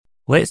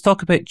Let's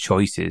talk about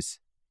choices,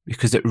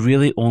 because it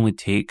really only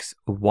takes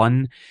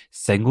one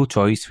single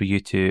choice for you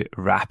to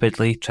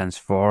rapidly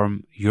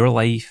transform your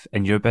life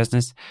and your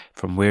business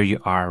from where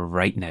you are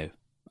right now.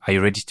 Are you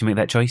ready to make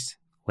that choice?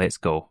 Let's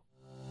go.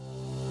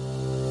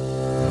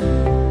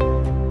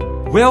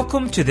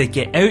 Welcome to the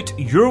Get Out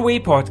Your Way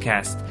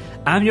podcast.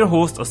 I'm your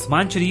host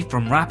Osman Sharif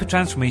from Rapid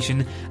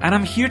Transformation, and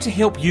I'm here to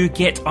help you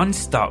get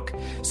unstuck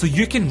so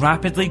you can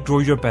rapidly grow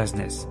your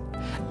business.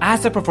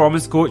 As a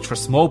performance coach for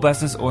small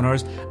business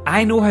owners,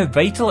 I know how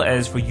vital it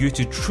is for you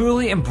to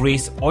truly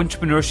embrace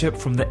entrepreneurship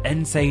from the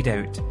inside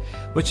out,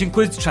 which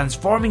includes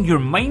transforming your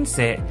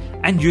mindset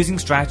and using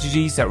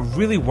strategies that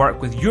really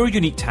work with your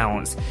unique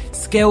talents,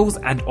 skills,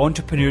 and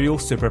entrepreneurial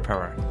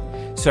superpower.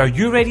 So are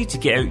you ready to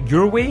get out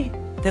your way?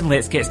 Then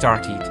let's get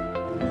started.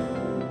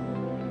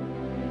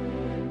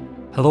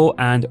 Hello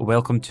and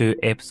welcome to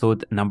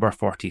episode number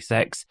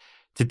 46.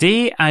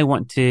 Today, I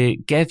want to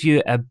give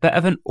you a bit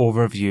of an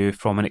overview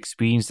from an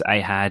experience I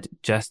had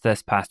just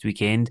this past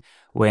weekend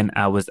when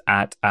I was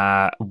at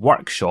a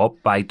workshop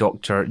by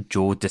Dr.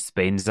 Joe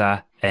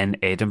Dispenza in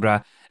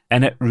Edinburgh.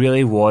 And it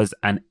really was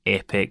an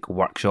epic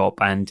workshop.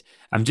 And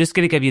I'm just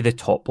going to give you the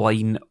top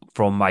line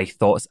from my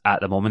thoughts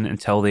at the moment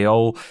until they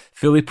all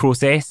fully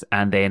process.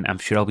 And then I'm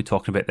sure I'll be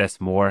talking about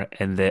this more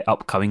in the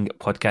upcoming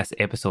podcast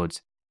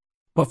episodes.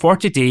 But for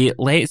today,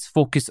 let's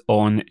focus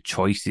on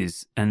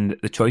choices and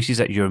the choices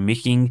that you're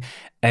making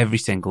every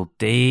single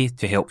day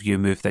to help you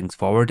move things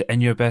forward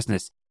in your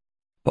business.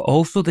 But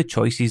also the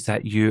choices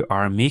that you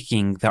are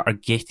making that are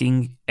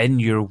getting in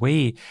your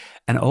way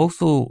and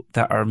also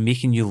that are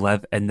making you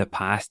live in the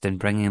past and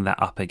bringing that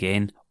up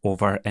again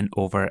over and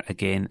over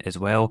again as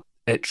well.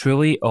 It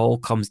truly all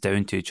comes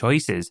down to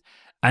choices.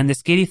 And the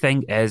scary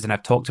thing is, and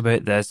I've talked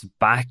about this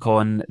back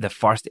on the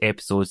first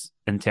episodes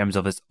in terms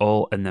of it's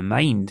all in the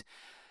mind,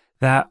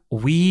 that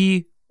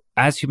we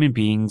as human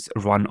beings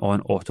run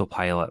on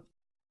autopilot.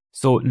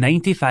 So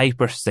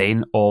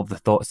 95% of the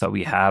thoughts that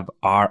we have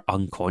are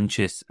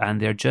unconscious and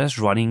they're just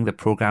running the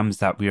programs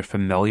that we're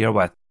familiar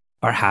with,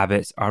 our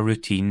habits, our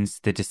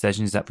routines, the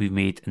decisions that we've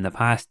made in the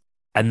past.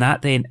 And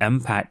that then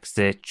impacts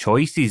the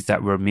choices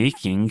that we're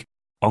making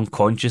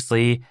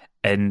unconsciously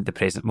in the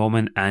present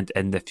moment and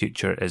in the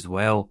future as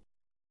well.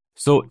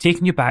 So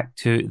taking you back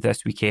to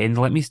this weekend,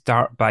 let me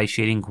start by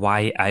sharing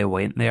why I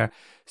went there.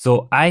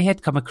 So I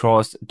had come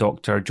across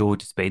Dr. Joe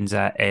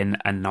Dispenza in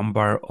a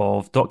number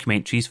of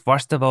documentaries.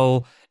 First of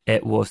all,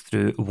 it was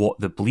through What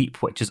the Bleep,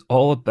 which is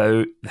all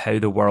about how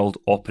the world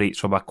operates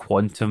from a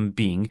quantum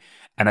being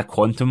in a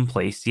quantum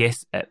place.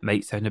 Yes, it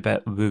might sound a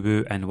bit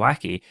woo-woo and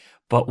wacky,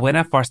 but when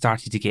I first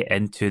started to get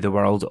into the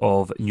world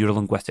of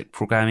neuro-linguistic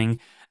programming,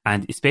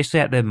 and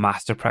especially at the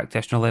master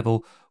practitioner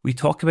level, we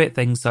talk about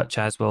things such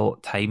as, well,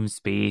 time,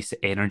 space,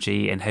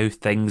 energy, and how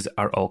things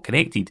are all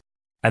connected.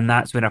 And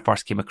that's when I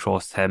first came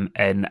across him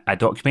in a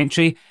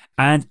documentary.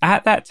 And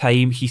at that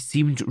time, he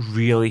seemed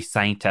really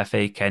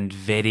scientific and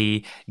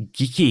very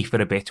geeky, for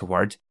a better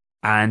word.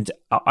 And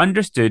I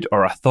understood,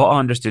 or I thought I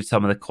understood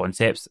some of the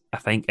concepts. I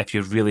think if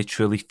you really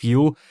truly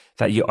feel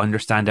that you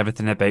understand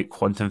everything about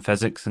quantum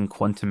physics and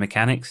quantum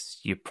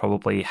mechanics, you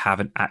probably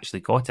haven't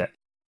actually got it.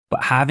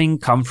 But having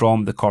come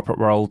from the corporate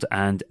world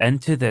and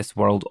into this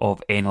world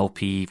of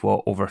NLP,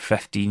 over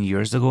 15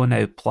 years ago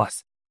now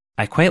plus,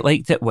 I quite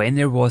liked it when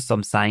there was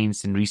some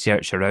science and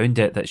research around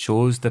it that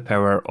shows the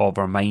power of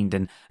our mind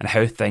and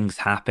how things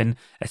happen,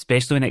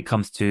 especially when it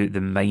comes to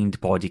the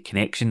mind-body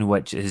connection,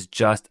 which is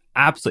just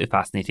absolutely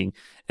fascinating.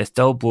 It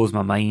still blows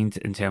my mind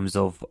in terms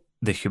of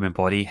the human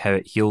body, how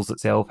it heals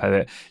itself, how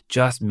it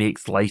just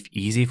makes life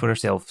easy for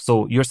itself.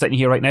 So you're sitting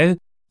here right now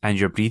and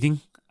you're breathing.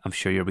 I'm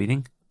sure you're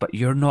breathing, but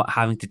you're not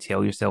having to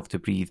tell yourself to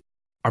breathe.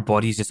 Our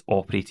body's just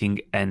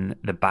operating in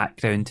the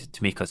background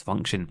to make us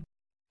function.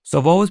 So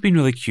I've always been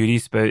really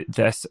curious about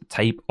this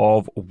type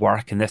of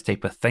work and this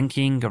type of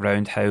thinking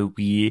around how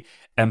we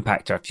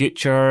impact our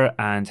future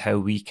and how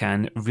we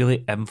can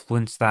really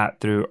influence that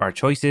through our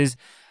choices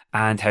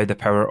and how the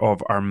power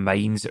of our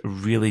minds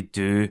really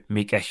do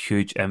make a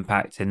huge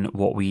impact in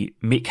what we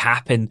make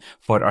happen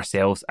for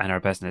ourselves and our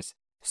business.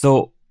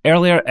 So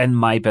earlier in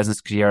my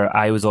business career,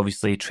 I was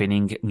obviously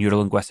training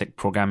neuro-linguistic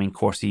programming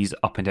courses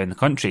up and down the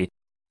country.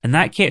 And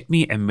that kept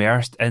me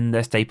immersed in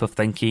this type of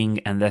thinking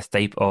and this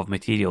type of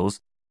materials.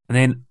 And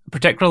then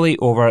particularly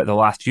over the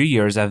last few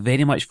years, I've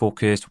very much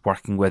focused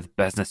working with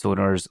business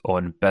owners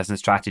on business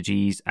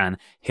strategies and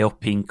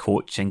helping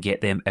coach and get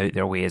them out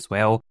their way as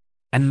well.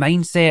 And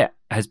mindset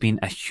has been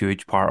a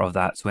huge part of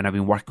that. So when I've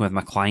been working with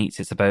my clients,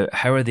 it's about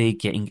how are they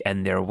getting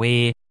in their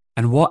way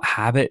and what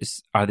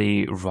habits are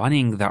they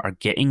running that are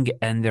getting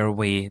in their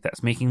way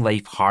that's making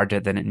life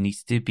harder than it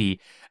needs to be.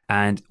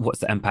 And what's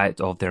the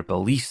impact of their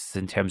beliefs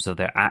in terms of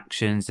their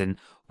actions and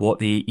what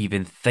they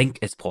even think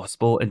is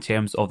possible in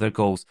terms of their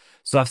goals.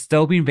 So I've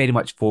still been very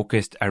much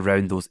focused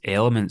around those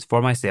elements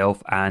for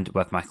myself and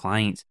with my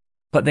clients.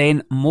 But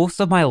then most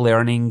of my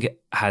learning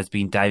has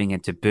been diving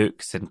into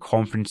books and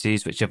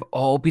conferences, which have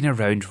all been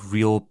around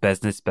real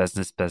business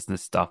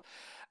stuff.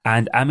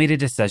 And I made a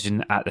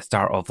decision at the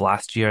start of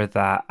last year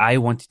that I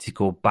wanted to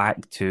go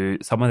back to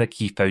some of the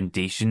key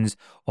foundations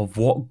of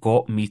what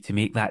got me to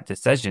make that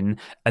decision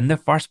in the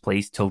first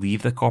place to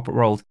leave the corporate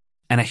world.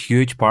 And a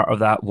huge part of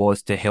that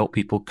was to help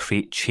people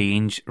create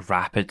change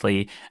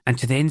rapidly and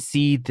to then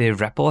see the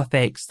ripple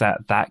effects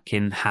that that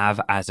can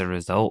have as a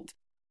result.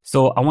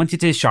 So I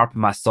wanted to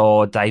sharpen my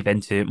saw, dive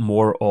into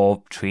more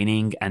of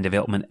training and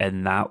development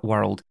in that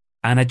world.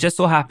 And I just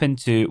so happened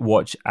to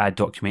watch a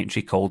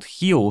documentary called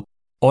Heal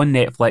on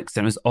Netflix,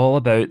 and it was all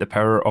about the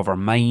power of our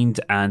mind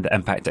and the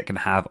impact it can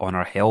have on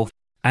our health.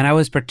 And I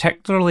was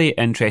particularly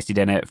interested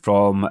in it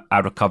from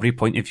a recovery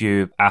point of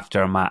view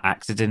after my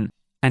accident,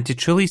 and to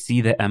truly see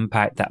the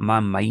impact that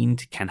my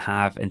mind can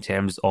have in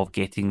terms of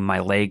getting my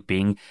leg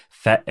being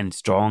fit and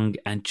strong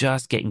and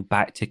just getting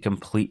back to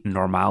complete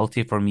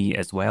normality for me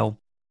as well.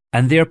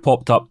 And there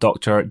popped up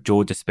Dr.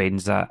 Joe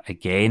Dispenza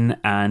again,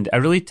 and I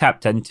really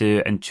tapped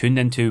into and tuned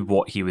into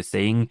what he was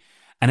saying.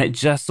 And it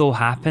just so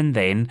happened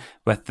then,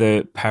 with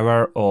the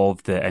power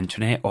of the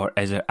internet, or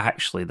is it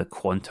actually the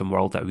quantum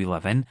world that we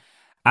live in,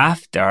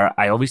 after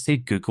I obviously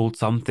Googled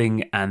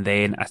something and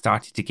then I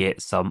started to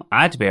get some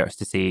adverts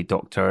to say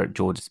Dr.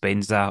 Joe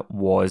Dispenza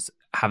was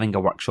having a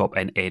workshop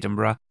in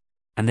Edinburgh.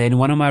 And then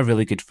one of my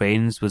really good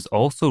friends was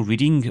also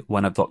reading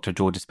one of Dr.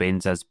 Joe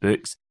Dispenza's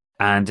books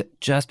and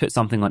just put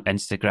something on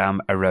Instagram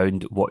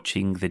around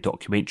watching the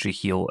documentary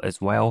Heal as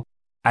well.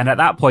 And at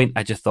that point,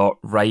 I just thought,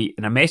 right,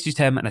 and I messaged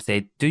him and I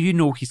said, do you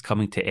know he's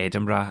coming to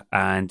Edinburgh?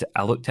 And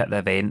I looked at the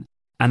event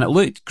and it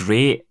looked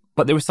great,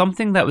 but there was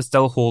something that was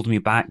still holding me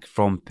back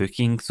from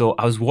booking. So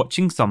I was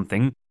watching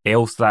something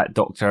else that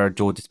Dr.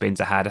 Joe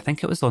Dispenza had. I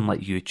think it was on like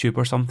YouTube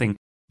or something.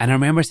 And I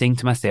remember saying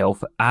to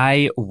myself,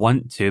 I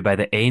want to, by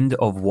the end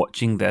of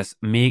watching this,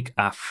 make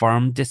a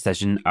firm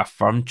decision, a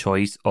firm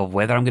choice of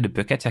whether I'm going to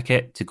book a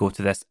ticket to go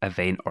to this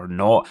event or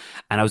not.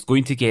 And I was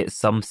going to get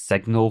some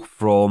signal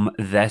from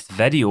this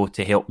video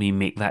to help me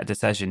make that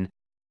decision.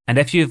 And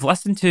if you've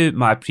listened to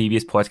my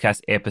previous podcast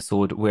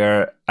episode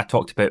where I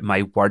talked about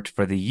my word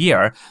for the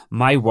year,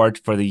 my word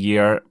for the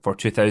year for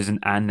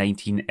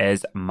 2019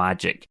 is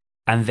magic.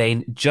 And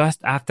then just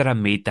after I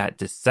made that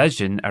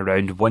decision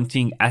around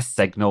wanting a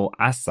signal,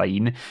 a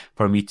sign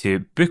for me to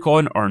book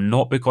on or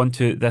not book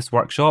onto this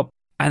workshop,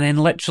 and then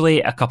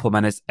literally a couple of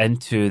minutes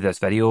into this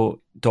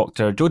video,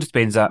 Dr. Joe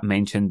Dispenza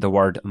mentioned the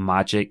word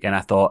magic, and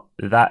I thought,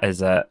 that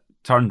is it.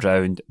 Turned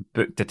round,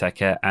 booked a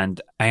ticket,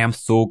 and I am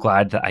so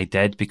glad that I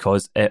did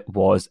because it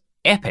was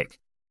epic.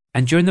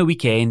 And during the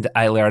weekend,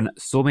 I learned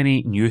so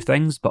many new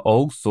things, but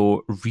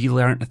also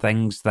relearned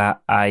things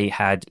that I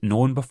had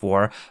known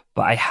before,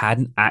 but I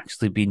hadn't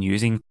actually been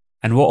using.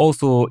 And what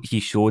also he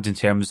showed in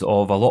terms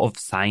of a lot of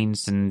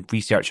science and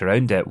research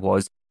around it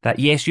was that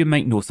yes, you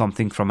might know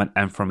something from an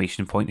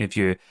information point of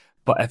view,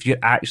 but if you're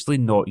actually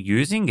not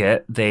using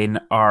it, then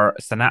our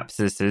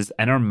synapses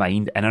in our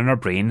mind and in our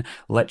brain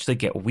literally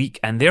get weak.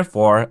 And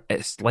therefore,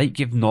 it's like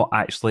you've not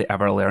actually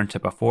ever learned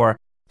it before.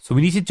 So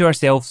we need to do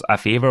ourselves a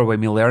favour when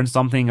we learn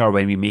something or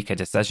when we make a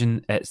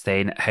decision. It's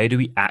then how do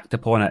we act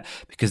upon it?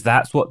 Because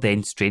that's what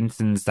then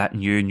strengthens that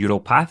new neural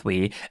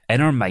pathway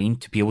in our mind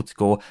to be able to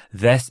go,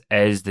 this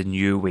is the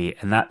new way.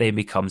 And that then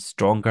becomes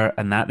stronger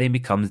and that then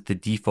becomes the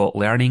default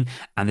learning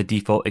and the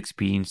default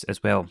experience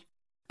as well.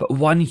 But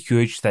one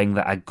huge thing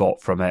that I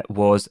got from it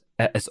was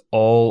it is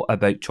all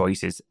about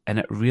choices. And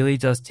it really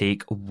does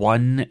take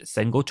one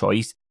single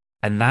choice.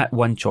 And that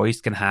one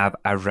choice can have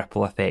a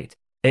ripple effect.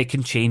 It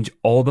can change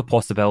all the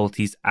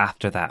possibilities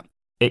after that.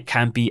 It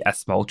can be a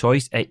small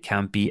choice, it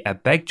can be a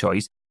big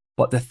choice,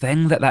 but the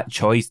thing that that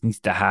choice needs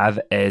to have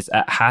is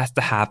it has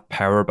to have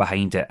power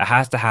behind it. It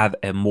has to have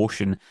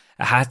emotion.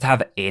 It has to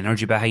have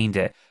energy behind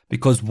it.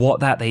 Because what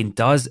that then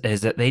does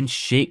is it then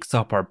shakes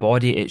up our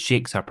body, it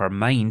shakes up our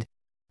mind,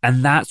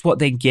 and that's what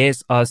then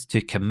gets us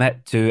to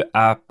commit to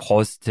a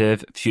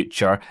positive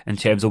future in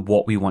terms of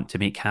what we want to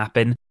make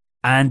happen.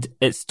 And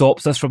it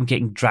stops us from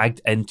getting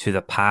dragged into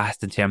the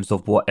past in terms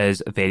of what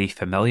is very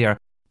familiar,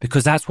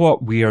 because that's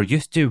what we are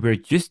used to. We're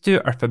used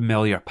to our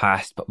familiar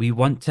past, but we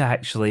want to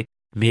actually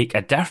make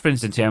a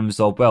difference in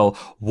terms of, well,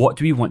 what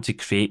do we want to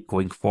create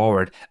going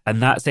forward?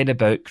 And that's then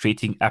about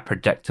creating a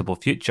predictable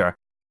future.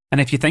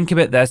 And if you think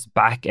about this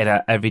back in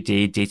an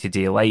everyday,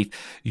 day-to-day life,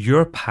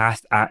 your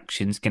past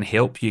actions can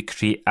help you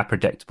create a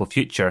predictable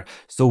future.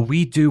 So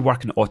we do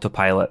work on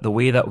autopilot, the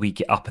way that we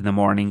get up in the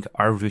morning,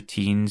 our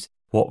routines,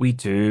 what we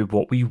do,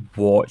 what we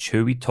watch,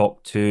 who we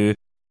talk to,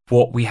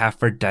 what we have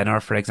for dinner,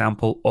 for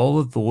example, all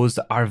of those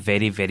are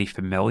very, very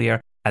familiar.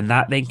 And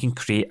that then can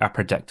create a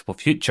predictable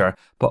future.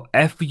 But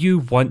if you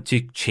want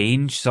to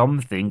change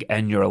something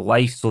in your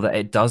life so that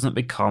it doesn't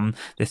become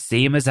the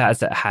same as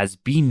it has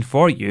been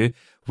for you,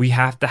 we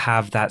have to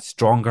have that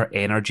stronger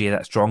energy,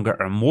 that stronger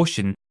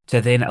emotion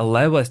to then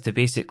allow us to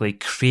basically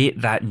create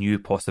that new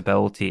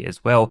possibility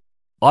as well.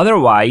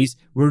 Otherwise,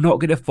 we're not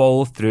going to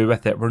follow through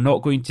with it. We're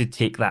not going to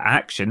take that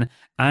action.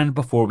 And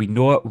before we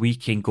know it, we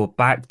can go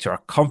back to our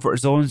comfort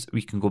zones.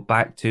 We can go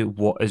back to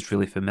what is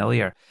really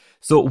familiar.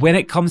 So when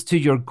it comes to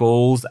your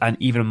goals and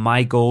even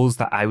my goals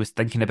that I was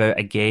thinking about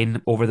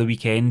again over the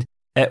weekend,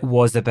 It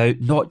was about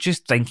not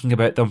just thinking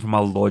about them from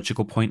a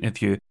logical point of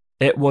view.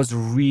 It was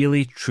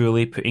really,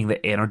 truly putting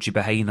the energy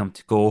behind them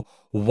to go,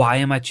 why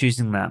am I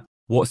choosing that?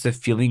 What's the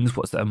feelings?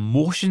 What's the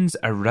emotions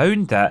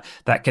around that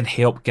that can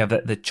help give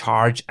it the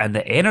charge and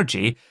the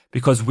energy?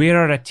 Because where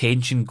our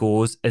attention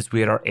goes is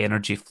where our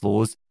energy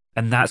flows.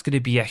 And that's going to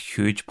be a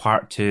huge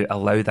part to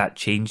allow that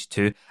change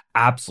to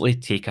absolutely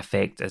take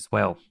effect as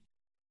well.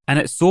 And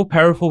it's so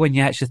powerful when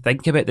you actually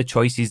think about the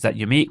choices that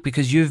you make,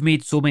 because you've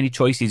made so many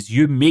choices.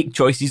 You make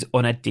choices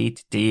on a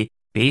day-to-day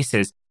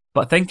basis.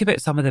 But think about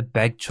some of the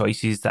big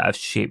choices that have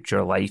shaped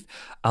your life.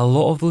 A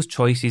lot of those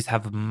choices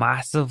have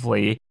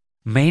massively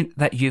meant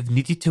that you've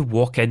needed to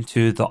walk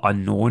into the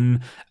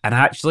unknown and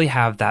actually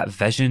have that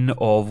vision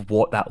of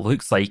what that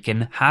looks like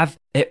and have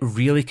it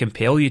really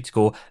compel you to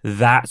go,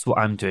 that's what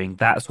I'm doing.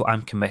 That's what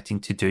I'm committing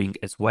to doing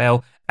as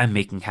well and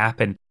making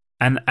happen.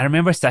 And I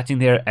remember sitting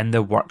there in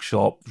the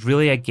workshop,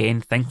 really again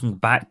thinking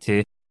back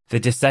to the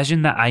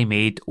decision that I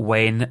made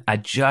when I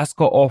just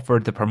got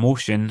offered the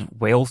promotion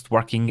whilst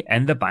working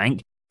in the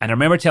bank. And I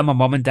remember telling my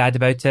mum and dad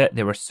about it.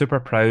 They were super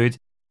proud.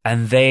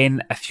 And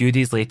then a few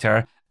days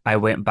later, I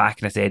went back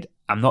and I said,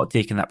 I'm not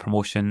taking that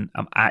promotion.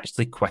 I'm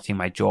actually quitting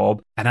my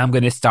job and I'm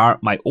going to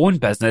start my own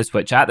business,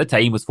 which at the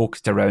time was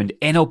focused around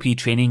NLP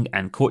training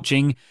and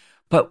coaching.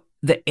 But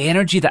the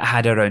energy that I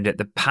had around it,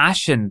 the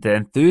passion, the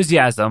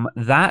enthusiasm,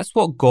 that's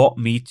what got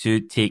me to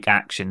take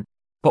action.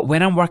 But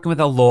when I'm working with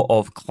a lot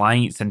of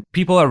clients and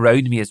people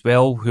around me as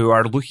well who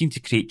are looking to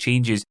create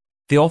changes,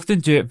 they often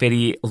do it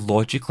very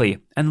logically.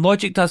 And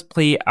logic does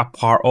play a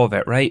part of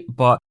it, right?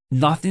 But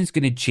nothing's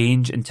going to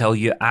change until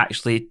you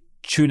actually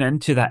tune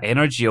into that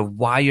energy of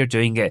why you're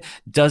doing it.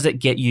 Does it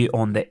get you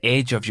on the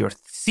edge of your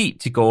seat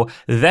to go,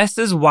 this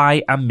is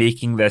why I'm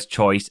making this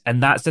choice?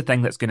 And that's the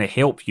thing that's going to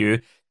help you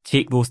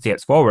take those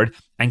steps forward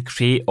and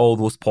create all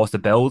those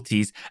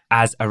possibilities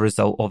as a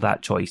result of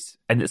that choice.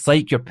 And it's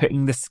like you're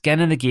putting the skin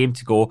in the game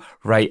to go,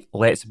 right,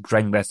 let's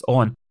bring this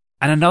on.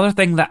 And another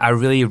thing that I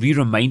really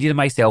reminded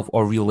myself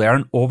or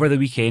relearned over the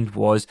weekend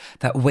was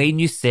that when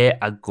you set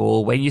a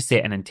goal, when you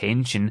set an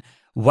intention,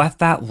 with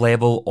that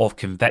level of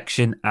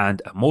conviction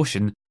and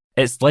emotion,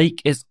 it's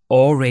like it's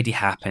already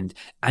happened.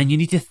 And you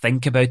need to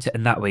think about it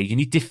in that way. You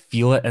need to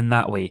feel it in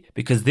that way,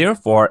 because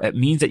therefore it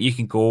means that you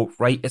can go,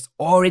 right, it's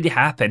already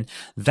happened.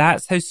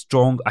 That's how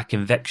strong a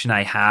conviction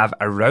I have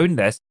around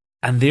this.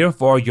 And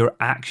therefore your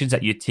actions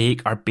that you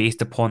take are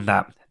based upon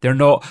that. They're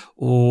not,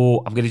 oh,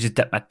 I'm going to just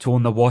dip my toe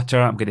in the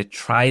water. I'm going to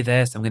try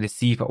this. I'm going to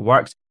see if it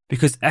works.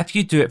 Because if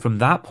you do it from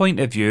that point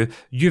of view,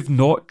 you've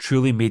not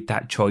truly made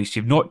that choice.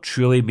 You've not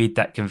truly made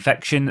that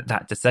conviction,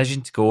 that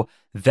decision to go,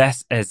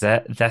 this is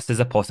it. This is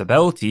the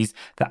possibilities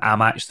that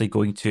I'm actually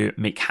going to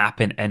make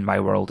happen in my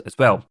world as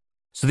well.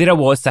 So there I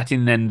was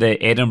sitting in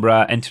the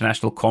Edinburgh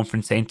International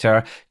Conference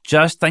Centre,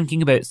 just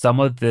thinking about some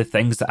of the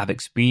things that I've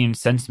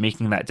experienced since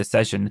making that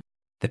decision,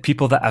 the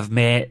people that I've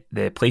met,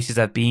 the places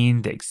I've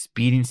been, the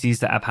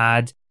experiences that I've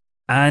had,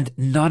 and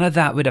none of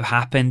that would have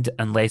happened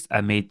unless I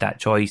made that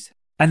choice.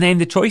 And then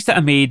the choice that I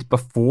made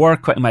before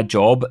quitting my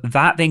job,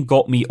 that then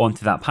got me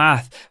onto that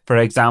path. For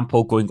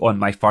example, going on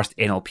my first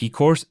NLP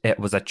course, it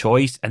was a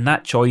choice. And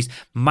that choice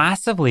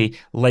massively,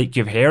 like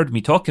you've heard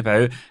me talk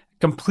about,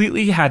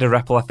 completely had a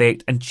ripple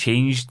effect and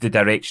changed the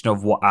direction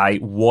of what I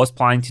was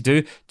planning to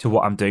do to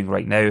what I'm doing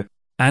right now.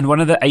 And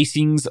one of the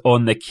icings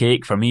on the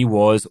cake for me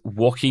was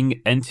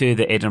walking into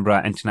the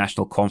Edinburgh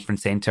International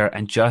Conference Centre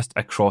and just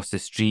across the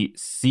street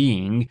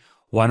seeing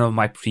one of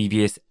my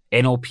previous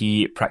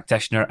NLP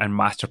practitioner and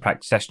master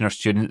practitioner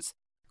students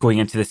going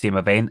into the same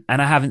event. And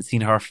I haven't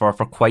seen her for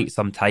quite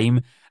some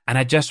time. And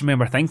I just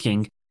remember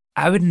thinking,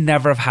 I would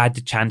never have had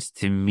the chance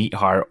to meet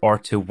her or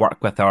to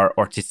work with her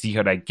or to see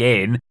her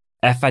again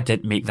if I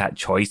didn't make that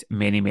choice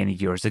many, many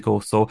years ago.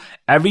 So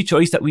every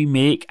choice that we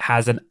make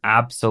has an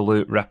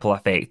absolute ripple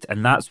effect.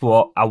 And that's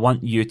what I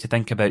want you to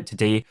think about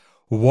today.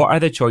 What are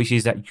the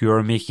choices that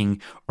you're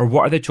making, or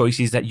what are the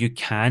choices that you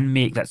can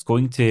make that's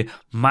going to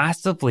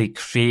massively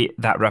create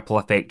that ripple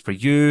effect for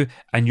you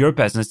and your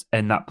business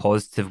in that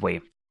positive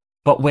way?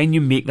 But when you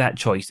make that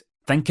choice,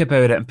 think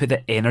about it and put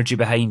the energy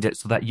behind it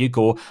so that you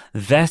go,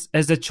 this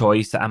is the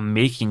choice that I'm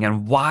making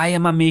and why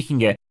am I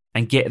making it?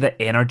 And get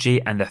the energy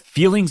and the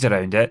feelings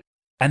around it.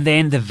 And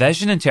then the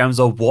vision in terms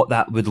of what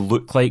that would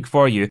look like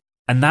for you.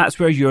 And that's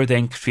where you're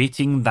then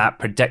creating that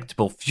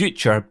predictable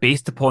future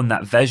based upon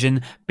that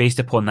vision, based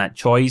upon that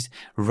choice,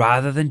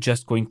 rather than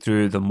just going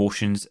through the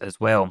motions as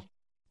well.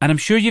 And I'm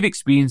sure you've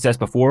experienced this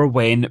before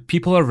when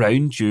people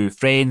around you,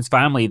 friends,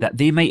 family, that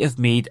they might have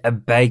made a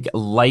big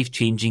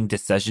life-changing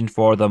decision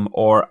for them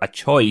or a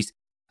choice.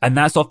 And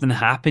that's often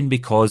happened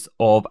because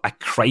of a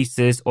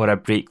crisis or a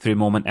breakthrough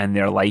moment in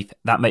their life.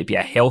 That might be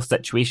a health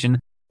situation.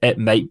 It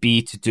might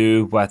be to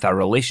do with a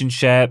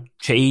relationship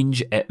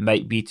change. It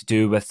might be to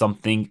do with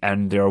something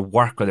in their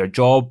work or their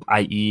job,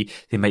 i.e.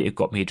 they might have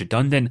got made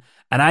redundant.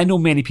 And I know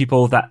many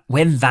people that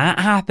when that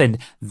happened,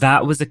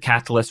 that was a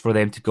catalyst for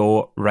them to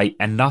go, right,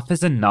 enough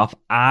is enough.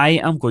 I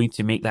am going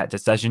to make that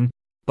decision.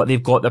 But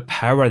they've got the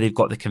power, they've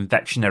got the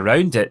conviction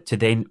around it to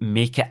then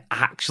make it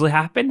actually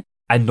happen.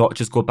 and not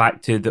just go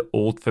back to the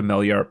old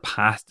familiar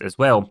past as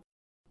well.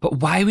 But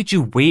why would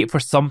you wait for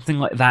something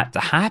like that to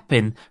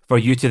happen for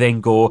you to then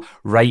go,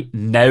 right,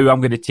 now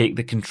I'm going to take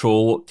the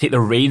control, take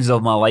the reins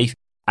of my life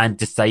and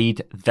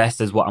decide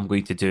this is what I'm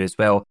going to do as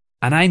well.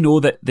 And I know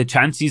that the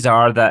chances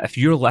are that if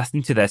you're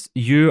listening to this,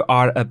 you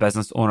are a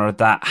business owner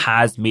that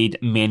has made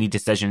many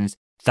decisions,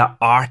 that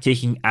are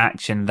taking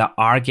action, that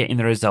are getting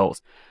the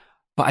results.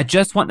 But I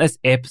just want this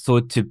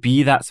episode to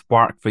be that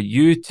spark for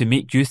you to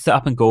make you sit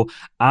up and go,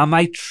 am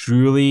I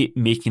truly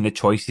making the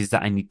choices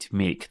that I need to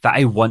make, that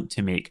I want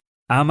to make?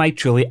 Am I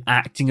truly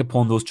acting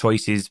upon those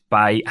choices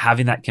by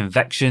having that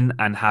conviction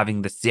and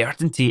having the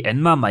certainty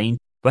in my mind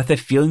with the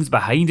feelings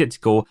behind it to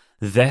go,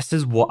 this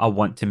is what I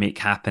want to make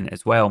happen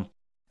as well?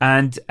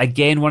 And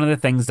again, one of the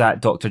things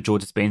that Dr. Joe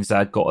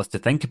Dispenza got us to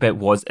think about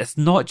was it's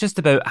not just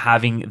about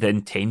having the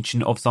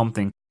intention of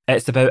something.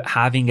 It's about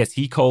having, as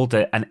he called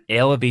it, an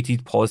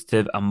elevated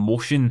positive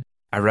emotion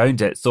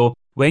around it. So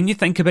when you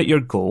think about your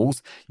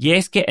goals,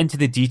 yes, get into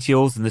the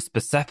details and the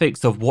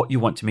specifics of what you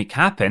want to make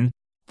happen,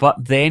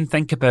 but then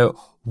think about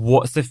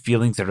what's the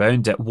feelings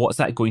around it. What's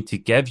that going to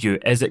give you?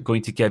 Is it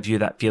going to give you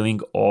that feeling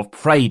of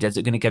pride? Is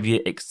it going to give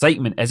you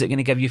excitement? Is it going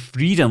to give you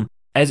freedom?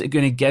 Is it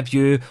going to give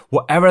you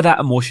whatever that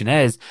emotion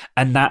is?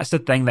 And that's the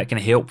thing that can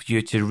help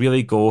you to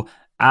really go,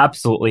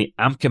 absolutely,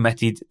 I'm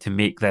committed to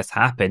make this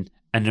happen.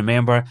 And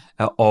remember,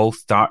 it all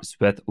starts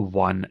with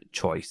one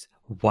choice,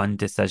 one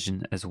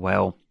decision as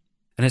well.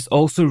 And it's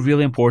also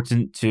really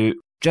important to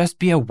just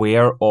be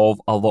aware of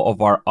a lot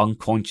of our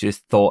unconscious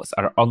thoughts,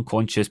 our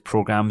unconscious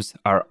programs,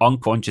 our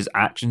unconscious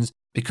actions,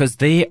 because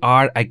they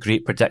are a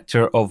great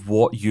predictor of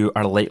what you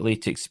are likely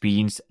to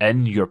experience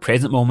in your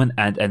present moment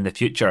and in the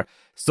future.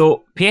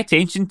 So pay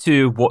attention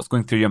to what's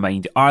going through your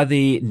mind. Are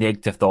they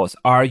negative thoughts?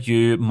 Are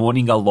you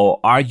moaning a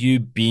lot? Are you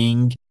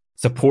being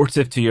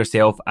supportive to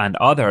yourself and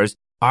others?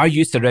 Are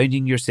you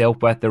surrounding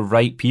yourself with the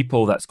right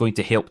people that's going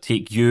to help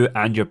take you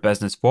and your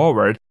business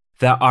forward,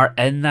 that are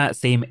in that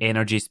same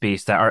energy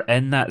space, that are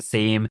in that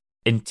same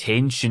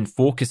intention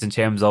focus in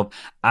terms of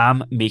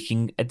I'm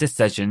making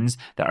decisions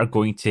that are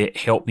going to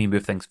help me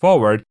move things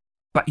forward,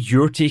 but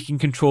you're taking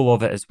control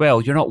of it as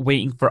well. You're not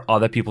waiting for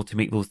other people to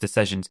make those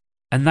decisions.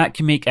 And that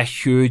can make a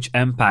huge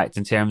impact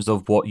in terms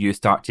of what you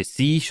start to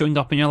see showing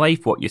up in your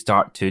life, what you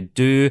start to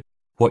do,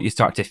 what you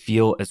start to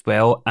feel as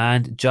well,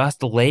 and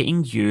just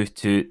letting you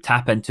to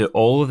tap into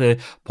all of the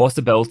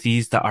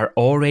possibilities that are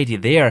already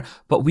there,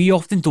 but we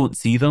often don't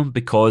see them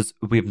because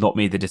we've not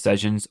made the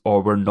decisions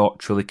or we're not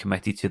truly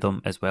committed to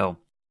them as well.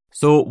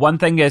 So one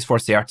thing is for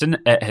certain,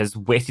 it has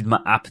whetted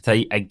my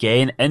appetite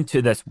again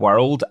into this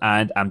world,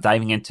 and I'm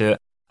diving into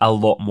it a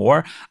lot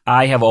more.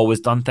 I have always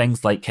done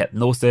things like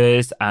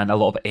hypnosis, and a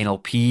lot of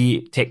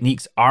NLP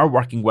techniques are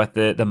working with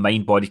the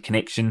mind-body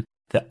connection,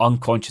 the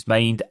unconscious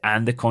mind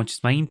and the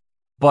conscious mind.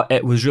 But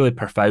it was really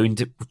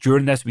profound.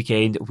 During this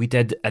weekend, we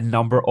did a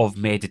number of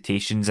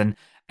meditations. And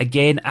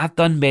again, I've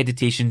done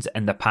meditations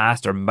in the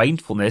past, or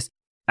mindfulness,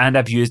 and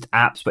I've used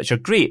apps which are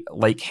great,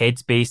 like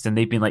Headspace, and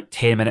they've been like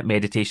 10-minute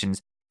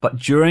meditations. But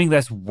during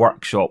this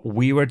workshop,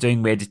 we were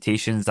doing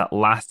meditations that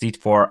lasted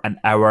for an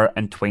hour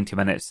and 20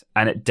 minutes,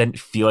 and it didn't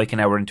feel like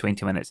an hour and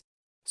 20 minutes.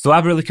 So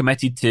I've really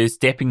committed to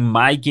stepping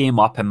my game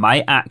up and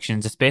my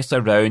actions, especially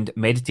around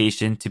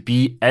meditation, to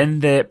be in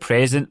the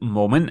present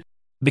moment,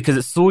 because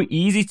it's so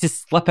easy to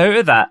slip out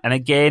of that. And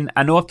again,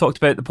 I know I've talked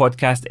about the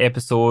podcast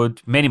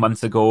episode many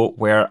months ago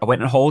where I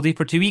went on holiday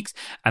for 2 weeks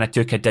and I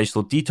took a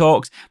digital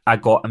detox. I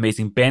got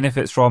amazing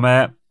benefits from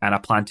it, and I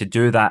plan to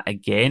do that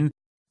again.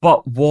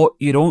 But what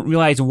you don't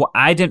realize, and what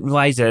I didn't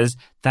realize, is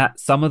that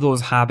some of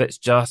those habits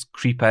just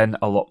creep in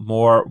a lot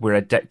more. We're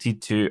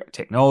addicted to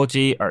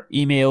technology, our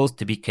emails,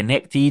 to be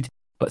connected.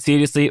 But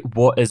seriously,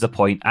 what is the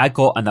point? I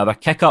got another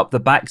kick up the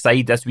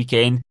backside this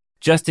weekend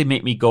just to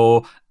make me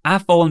go,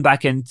 I've fallen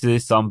back into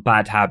some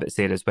bad habits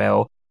there as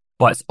well.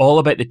 But it's all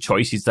about the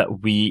choices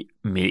that we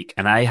make.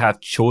 And I have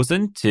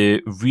chosen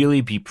to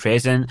really be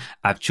present.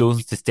 I've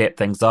chosen to step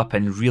things up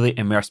and really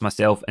immerse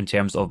myself in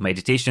terms of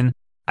meditation.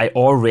 I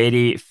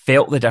already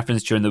felt the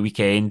difference during the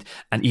weekend,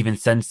 and even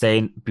since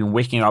then, been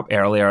waking up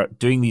earlier,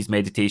 doing these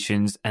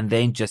meditations, and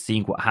then just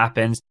seeing what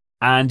happens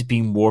and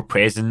being more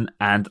present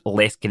and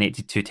less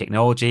connected to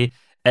technology.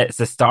 It's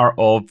the start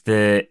of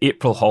the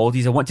April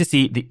holidays. I want to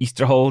say the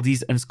Easter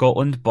holidays in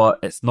Scotland, but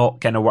it's not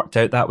kind of worked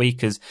out that way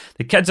because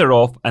the kids are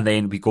off and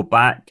then we go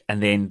back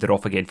and then they're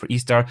off again for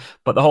Easter.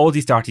 But the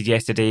holiday started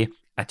yesterday.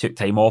 I took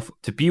time off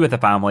to be with the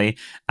family,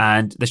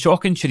 and the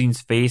shock in Shireen's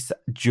face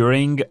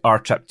during our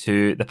trip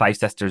to the Five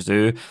Sisters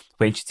Zoo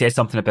when she said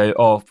something about,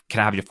 oh,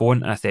 can I have your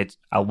phone? And I said,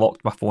 I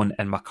locked my phone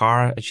in my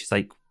car. And she's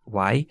like,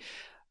 why?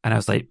 And I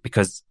was like,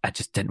 because I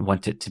just didn't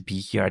want it to be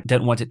here. I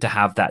didn't want it to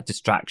have that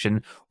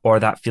distraction or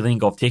that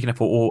feeling of taking a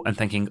photo and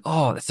thinking,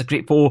 oh, that's a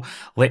great photo.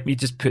 Let me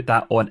just put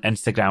that on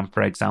Instagram,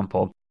 for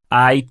example.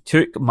 I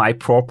took my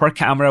proper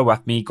camera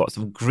with me, got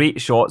some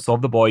great shots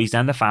of the boys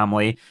and the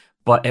family,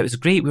 But it was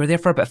great. We were there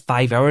for about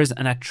 5 hours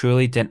and I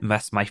truly didn't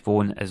miss my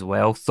phone as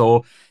well.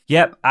 So,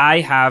 yep,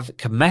 I have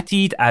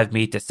committed, I've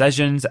made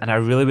decisions, and I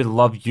really would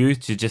love you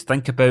to just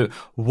think about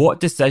what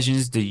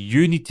decisions do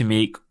you need to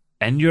make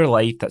in your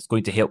life that's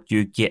going to help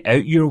you get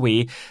out your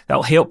way,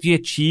 that'll help you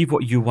achieve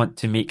what you want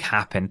to make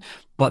happen.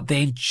 But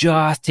then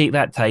just take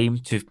that time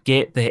to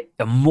get the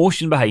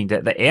emotion behind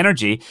it, the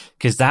energy,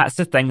 because that's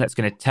the thing that's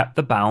going to tip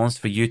the balance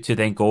for you to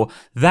then go,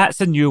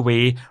 that's a new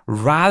way,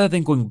 rather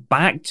than going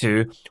back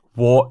to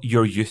what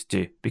you're used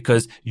to,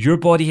 because your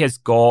body has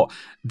got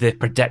the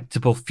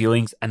predictable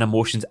feelings and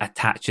emotions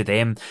attached to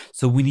them.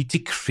 So we need to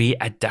create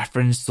a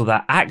difference so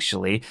that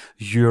actually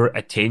your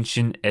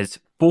attention is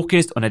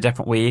focused on a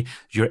different way,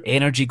 your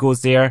energy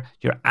goes there,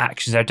 your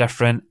actions are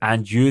different,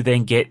 and you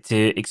then get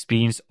to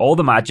experience all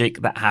the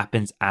magic that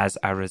happens as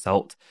a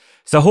result.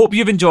 So I hope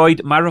you've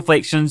enjoyed my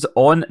reflections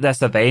on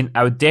this event.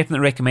 I would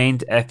definitely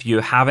recommend, if you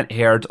haven't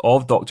heard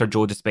of Dr.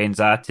 Joe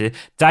Dispenza, to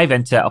dive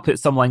into it. I'll put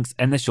some links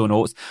in the show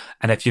notes.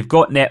 And if you've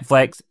got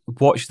Netflix,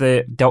 watch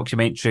the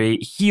documentary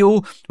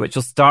Heal, which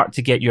will start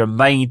to get your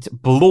mind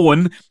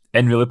blown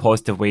in really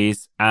positive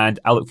ways. And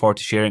I look forward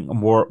to sharing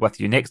more with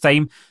you next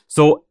time.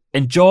 So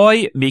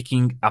enjoy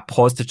making a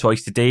positive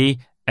choice today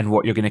and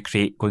what you're going to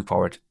create going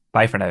forward.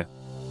 Bye for now.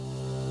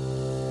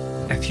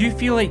 If you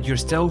feel like you're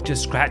still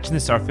just scratching the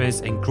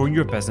surface and growing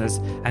your business,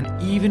 and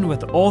even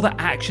with all the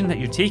action that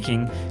you're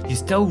taking, you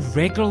still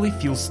regularly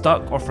feel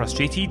stuck or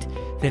frustrated,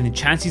 then the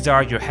chances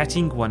are you're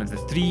hitting one of the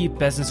 3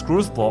 business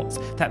growth blocks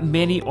that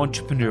many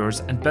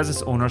entrepreneurs and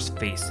business owners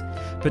face.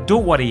 But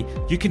don't worry,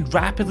 you can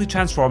rapidly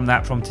transform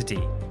that from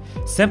today.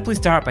 Simply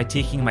start by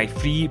taking my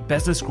free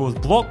business growth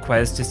block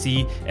quiz to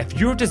see if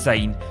your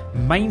design,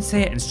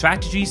 mindset and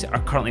strategies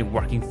are currently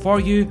working for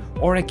you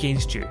or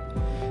against you.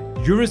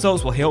 Your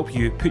results will help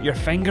you put your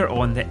finger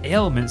on the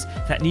elements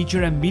that need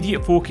your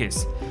immediate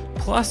focus.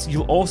 Plus,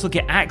 you'll also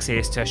get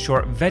access to a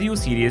short video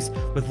series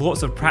with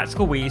lots of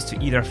practical ways to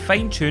either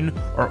fine-tune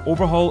or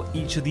overhaul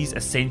each of these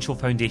essential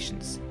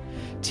foundations.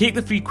 Take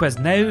the free quiz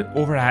now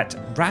over at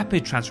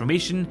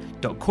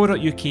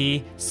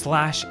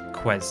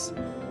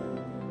rapidtransformation.co.uk/quiz.